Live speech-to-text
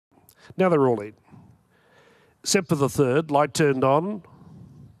Now they're all in. Set for the third. Light turned on.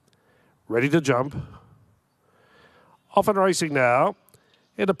 Ready to jump. Off and racing now.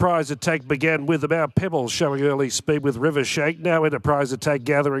 Enterprise Attack began with about Pebbles showing early speed with River Shank. Now Enterprise Attack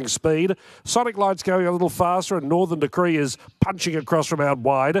gathering speed. Sonic Light's going a little faster and Northern Decree is punching across from out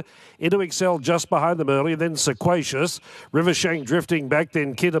wide. Into Excel just behind them early and then Sequacious. River Shank drifting back,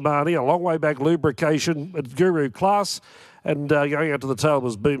 then Kidamani. A long way back Lubrication at Guru Class. And going out to the tail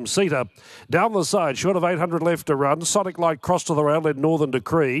was Boom Seater. Down the side, short of 800 left to run. Sonic Light crossed to the round, led Northern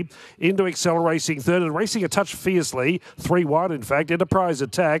Decree. Into Excel racing third and racing a touch fiercely. 3 wide, in fact. Enterprise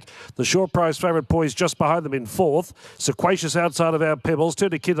Attack. The short price favourite poised just behind them in fourth. Sequacious outside of our Pebbles.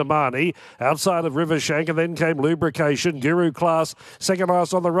 Turned to Kidamani. Outside of River Shank. And then came Lubrication. Guru Class. Second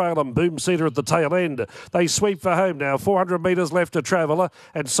last on the rail. And Boom Seater at the tail end. They sweep for home now. 400 metres left to travel.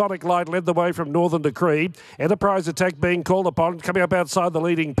 And Sonic Light led the way from Northern Decree. Enterprise Attack being called upon, coming up outside the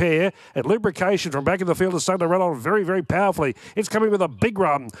leading pair, and Lubrication from back in the field is starting to run on very, very powerfully. It's coming with a big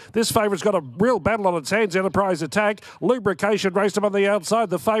run. This favourite's got a real battle on its hands. Enterprise Attack. Lubrication raced him on the outside.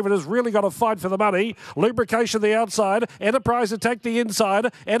 The favourite has really got to fight for the money. Lubrication the outside. Enterprise Attack the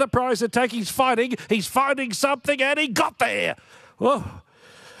inside. Enterprise Attack, he's fighting. He's finding something, and he got there.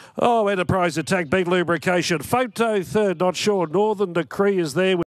 Oh, Enterprise Attack beat Lubrication. Photo third, not sure. Northern Decree is there.